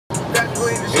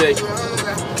Sick.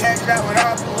 Cash out with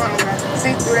all the ones.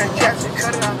 See through that caption,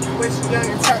 cut it off. Wish you young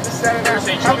and talk to set it out. I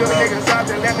feel niggas off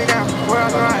to let me down.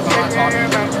 World on, I take care of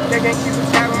everybody. They can't keep a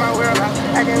tab on my whereabouts.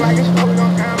 Acting like it's what we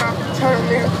gon' come out. Turn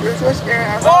me up, it's what's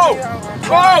scared. Oh!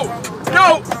 Oh!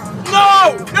 No!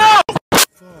 No! No!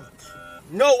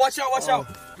 No, watch out, watch out.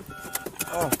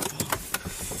 Oh.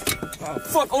 Oh,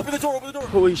 fuck, open the door, open the door.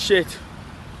 Holy shit.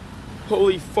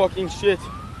 Holy fucking shit.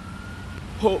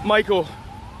 Oh, Michael.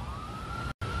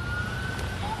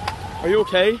 Are you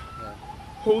okay? Yeah.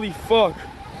 Holy fuck.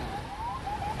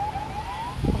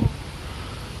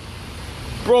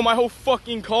 Bro, my whole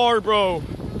fucking car, bro.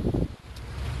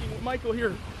 Michael,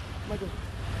 here. Michael. Do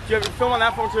you have your film on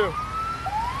that phone too? Do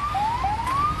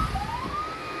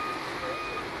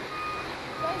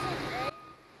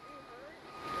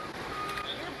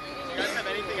you guys have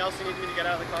anything else you need me to get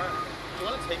out of the car? Do you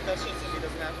want to take that shit so he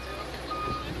doesn't have to?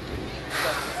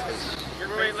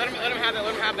 Wait, let him have that,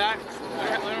 let him have that.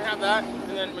 Let him have that,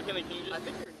 and then McKinley, can you just... I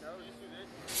think your nose just did.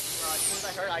 As soon as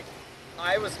I heard,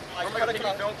 I was... Can you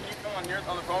film on here,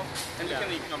 on the phone? And yeah.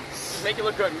 McKinley, just make it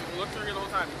look good. Look through here the whole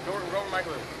time. Go over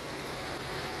Michael.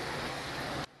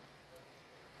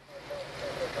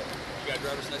 You got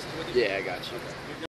driver's license with you? Yeah, I got you.